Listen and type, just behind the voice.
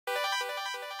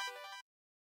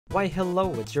Why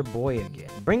hello, it's your boy again,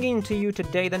 bringing to you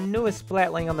today the newest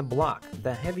Splatling on the block,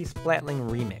 the Heavy Splatling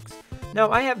Remix. Now,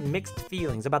 I have mixed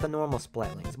feelings about the normal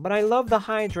Splatlings, but I love the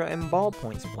Hydra and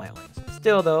Ballpoint Splatlings.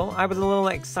 Still though, I was a little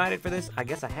excited for this. I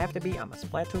guess I have to be, I'm a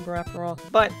Splattuber after all.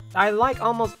 But I like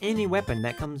almost any weapon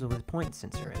that comes with a point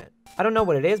sensor in it. I don't know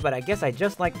what it is, but I guess I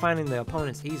just like finding the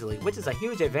opponents easily, which is a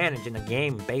huge advantage in a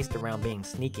game based around being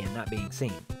sneaky and not being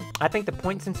seen. I think the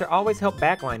point sensor always help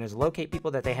backliners locate people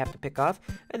that they have to pick off,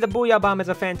 and the Booyah Bomb is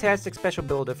a fantastic special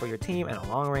builder for your team and a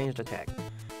long-ranged attack.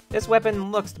 This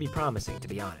weapon looks to be promising, to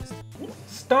be honest.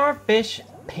 Starfish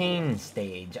Pain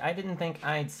Stage. I didn't think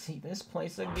I'd see this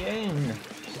place again.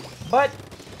 But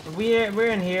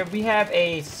we're in here. We have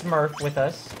a Smurf with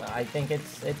us. I think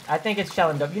it's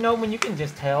Shelling Up. You know when you can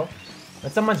just tell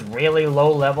when someone's really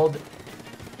low leveled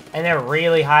and they're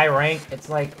really high ranked, it's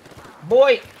like,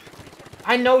 boy,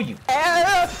 I know you.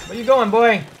 Where you going,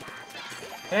 boy?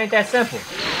 It ain't that simple.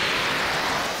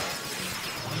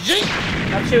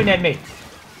 Stop shooting at me.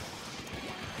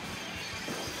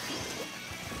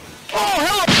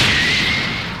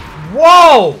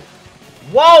 Whoa!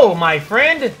 Whoa, my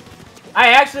friend! I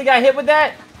actually got hit with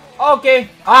that? Okay.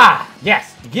 Ah,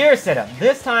 yes. Gear setup.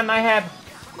 This time I have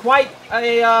quite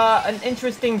an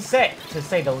interesting set, to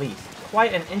say the least.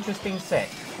 Quite an interesting set.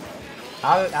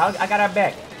 I got our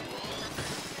back.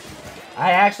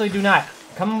 I actually do not.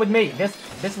 Come with me.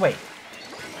 This way.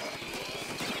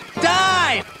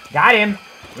 Die! Got him.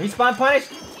 Respawn punish.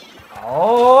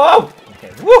 Oh!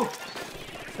 Okay. Woo!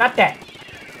 Not that.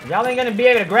 Y'all ain't gonna be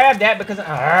able to grab that because...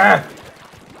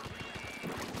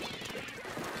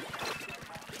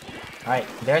 Alright,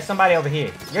 there's somebody over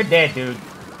here. You're dead, dude.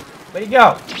 Where'd he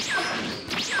go?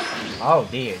 Oh,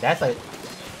 dear. That's a...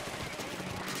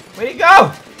 Where'd he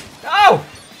go? Go!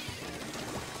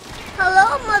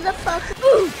 Hello,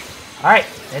 motherfucker. Alright,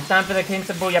 it's time for the King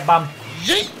Booyah Bomb.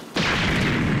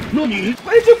 Nani?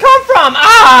 Where did you come from?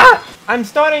 Ah! I'm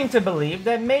starting to believe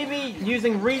that maybe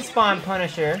using Respawn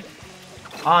Punisher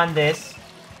on this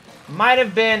might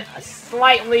have been a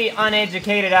slightly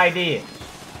uneducated idea.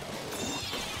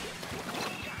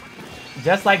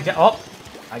 Just like, oh,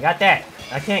 I got that.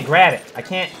 I can't grab it. I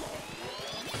can't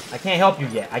help you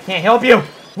yet. I can't help you.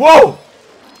 Whoa! All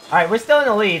right, we're still in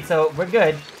the lead, so we're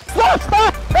good. Stop!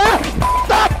 Stop!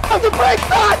 The brake!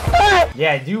 Stop!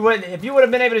 Yeah, if you would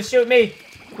have been able to shoot me,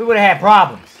 we would have had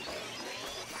problems.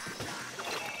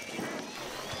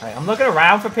 All right, I'm looking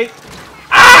around for people.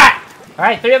 Ah! All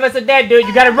right, 3 of us are dead, dude.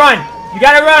 You gotta run. You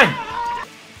gotta run.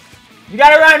 You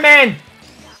gotta run, man.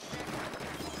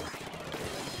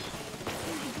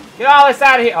 Get all this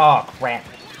out of here. Oh, crap.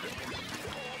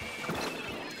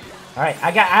 All right,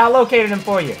 I located him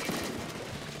for you.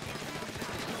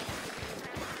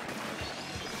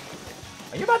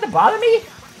 Are you about to bother me?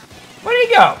 Where did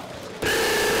he go?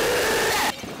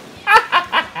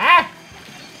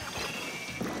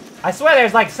 I swear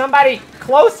there's like somebody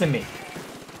close to me.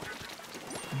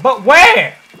 But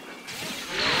where?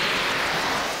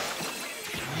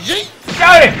 Shoot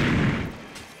him!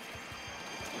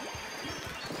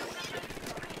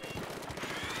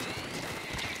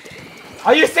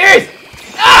 Are you serious?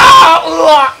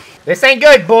 Oh! This ain't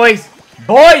good, boys.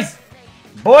 Boys!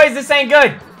 Boys, this ain't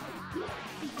good.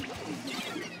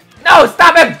 No,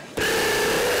 stop him!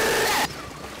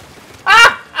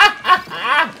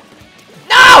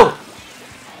 No!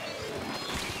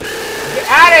 Get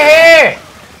out of here!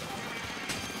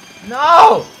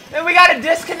 No! Then we gotta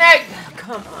disconnect.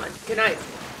 Come on,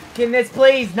 can this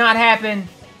please not happen?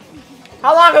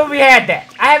 How long have we had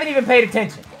that? I haven't even paid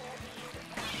attention.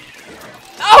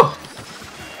 No!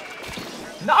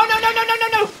 No!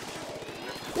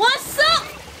 What's up?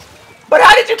 But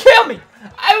how did you kill me?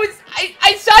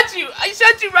 I shot you! I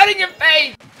shot you right in your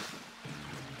face!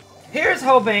 Here's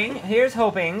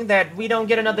hoping that we don't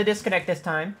get another disconnect this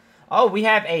time. Oh, we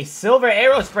have a silver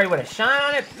arrow spray with a shine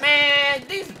on it. Man,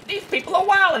 these people are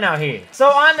wilding out here. So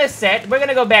on this set, we're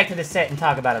gonna go back to the set and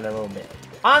talk about it a little bit.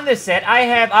 On this set, I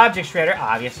have Object Shredder,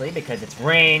 obviously, because it's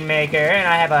Rainmaker, and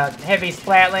I have a Heavy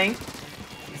Splatling.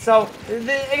 So,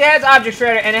 it has Object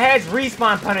Shredder, and it has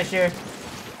Respawn Punisher,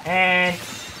 and...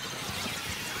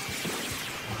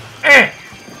 it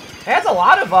has a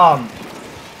lot of,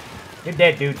 You're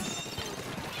dead, dude.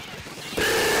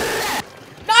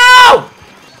 No!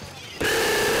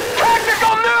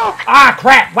 Tactical nuke! Ah,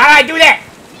 crap! Why did I do that?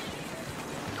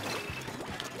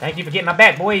 Thank you for getting my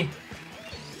back, boy.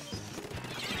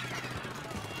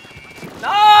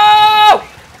 No!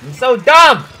 You're so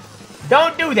dumb!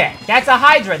 Don't do that. That's a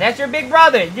Hydra. That's your big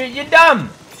brother. You're dumb.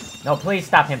 No, please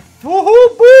stop him.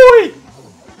 Woohoo, boy!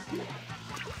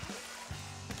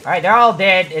 Alright, they're all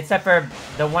dead except for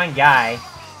the one guy.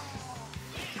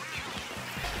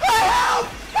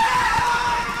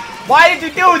 Why did you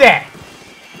do that?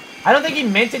 I don't think he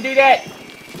meant to do that.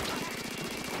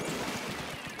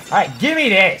 Alright, give me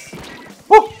this.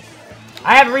 Woo!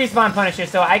 I have a respawn punisher,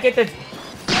 so I get to...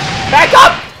 Back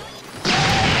up!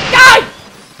 Die!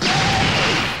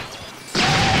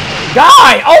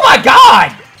 Die! Oh my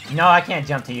god! No, I can't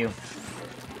jump to you.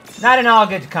 Not in all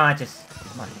good conscience.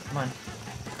 Come on, come on.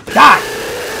 Die!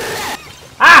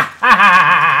 Ah! Ha ha ha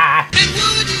ha!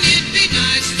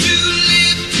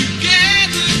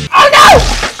 Oh no!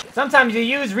 Sometimes you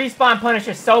use respawn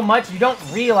punisher so much you don't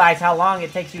realize how long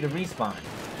it takes you to respawn.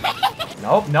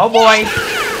 Nope, no boy.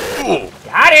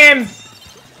 Got him!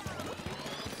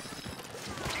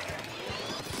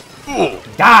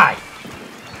 Die!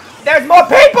 There's more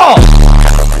people!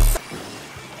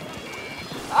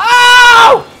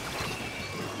 Oh!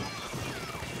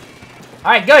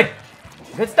 Alright, good.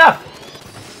 Good stuff.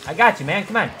 I got you, man.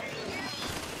 Come on.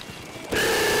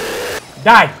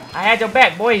 Die. I had your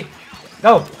back, boy.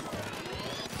 Go.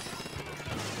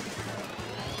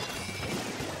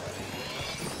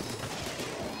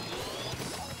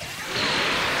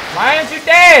 Why aren't you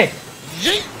dead?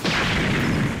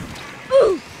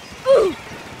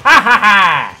 Ha ha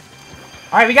ha!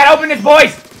 Alright, we gotta open this,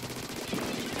 boys!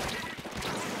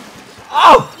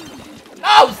 Oh!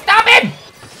 No! Stop him!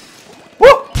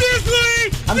 Woo!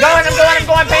 I'm going!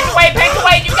 Paint the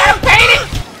way! You gotta paint it!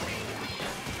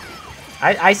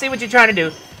 I see what you're trying to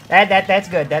do. That's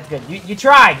good, that's good. You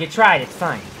tried, it's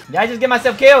fine. Did I just get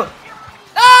myself killed?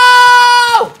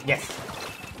 No! Yes.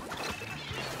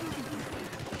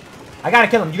 I gotta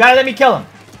kill him. You gotta let me kill him.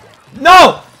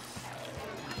 No!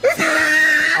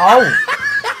 Oh.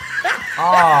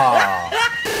 Oh.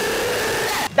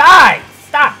 Die!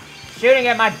 Stop shooting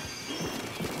at my...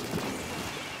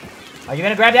 Are you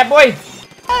gonna grab that boy?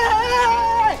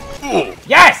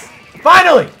 Yes!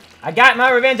 Finally! I got my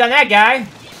revenge on that guy.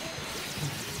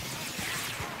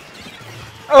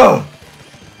 Oh!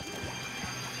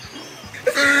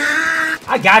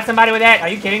 I got somebody with that. Are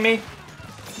you kidding me?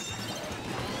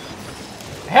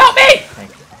 Help me!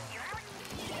 Thank you.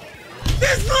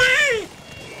 This way!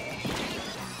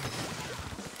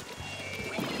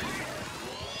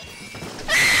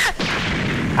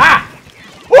 Ah!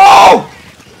 Whoa!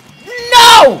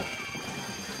 No!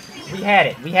 We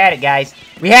had it, guys.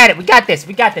 We had it. We got this.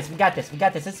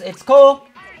 It's cool.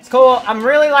 It's cool. I'm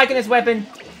really liking this weapon.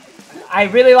 I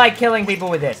really like killing people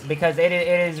with this because it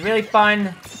is really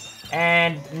fun.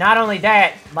 And not only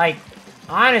that, like,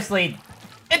 honestly,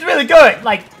 it's really good.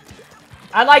 Like,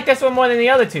 I like this one more than the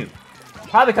other two.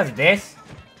 Probably because of this.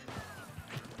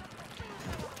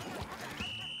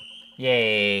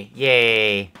 Yay.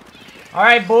 Yay.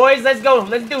 Alright, boys, let's go.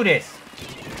 Let's do this.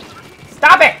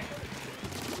 Stop it!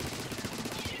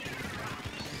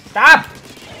 Stop!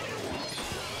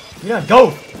 You're gonna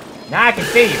go. Now I can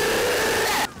see you.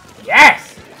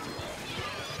 Yes!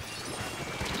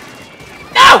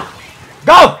 No!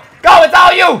 Go! Go! It's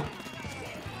all you!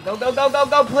 Go, go, go, go,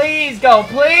 go! Please go!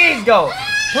 Please go!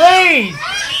 Please!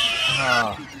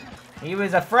 Oh, he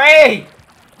was afraid!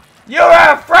 You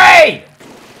were afraid!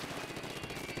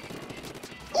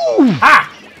 Ooh. Ha!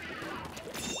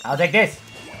 I'll take this.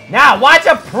 Now, watch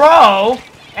a pro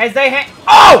as they hang.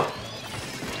 Oh!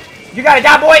 You gotta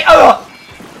die, boy! Ugh!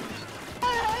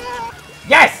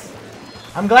 Yes!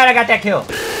 I'm glad I got that kill.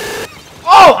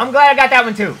 Oh! I'm glad I got that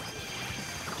one, too.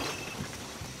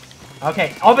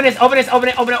 Okay, open this, open it.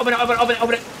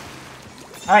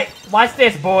 Alright, watch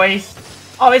this, boys.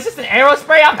 Oh, is this an arrow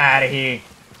spray? I'm out of here.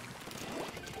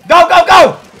 Go, go,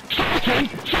 go!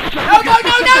 No!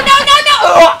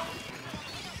 Ugh!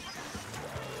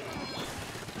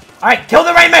 Alright, kill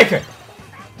the Rainmaker!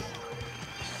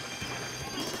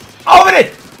 Open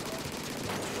it!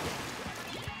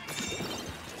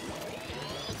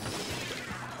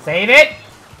 Save it!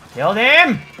 Killed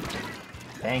him!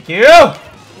 Thank you!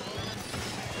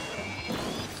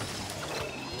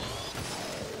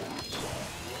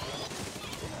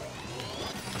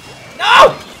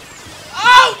 No!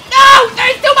 Oh, no!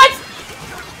 There's too much!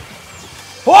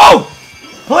 Whoa!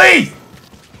 Please!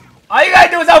 All you gotta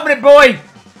do is open it, boy!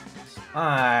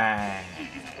 Alright.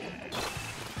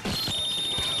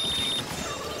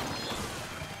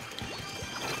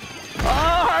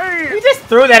 You just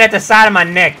threw that at the side of my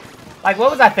neck. Like,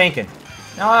 what was I thinking?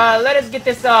 Now, let us get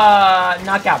this,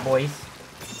 knockout, boys.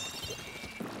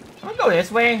 I'm gonna go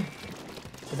this way.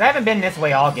 Because I haven't been this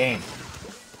way all game.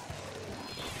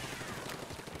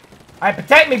 Alright,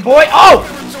 protect me, boy! Oh!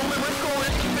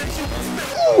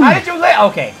 How did you live?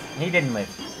 Okay, he didn't live.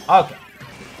 Okay.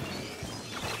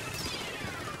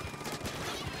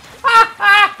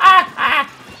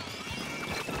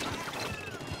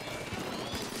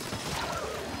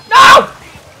 No!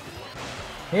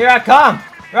 Here I come!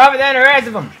 Robert, then the rest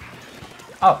of them!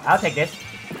 Oh, I'll take this.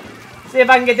 See if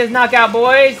I can get this knockout,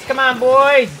 boys! Come on,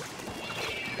 boys!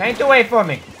 Paint the way for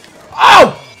me.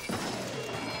 Oh!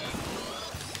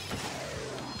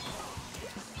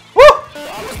 Woo!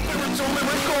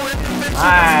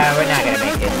 Ah, we're not gonna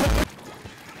make it.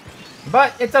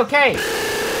 But it's okay.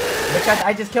 Because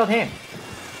I just killed him.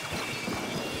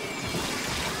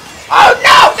 Oh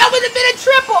no! That would have been a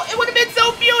triple! It would have been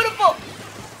so beautiful!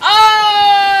 Oh!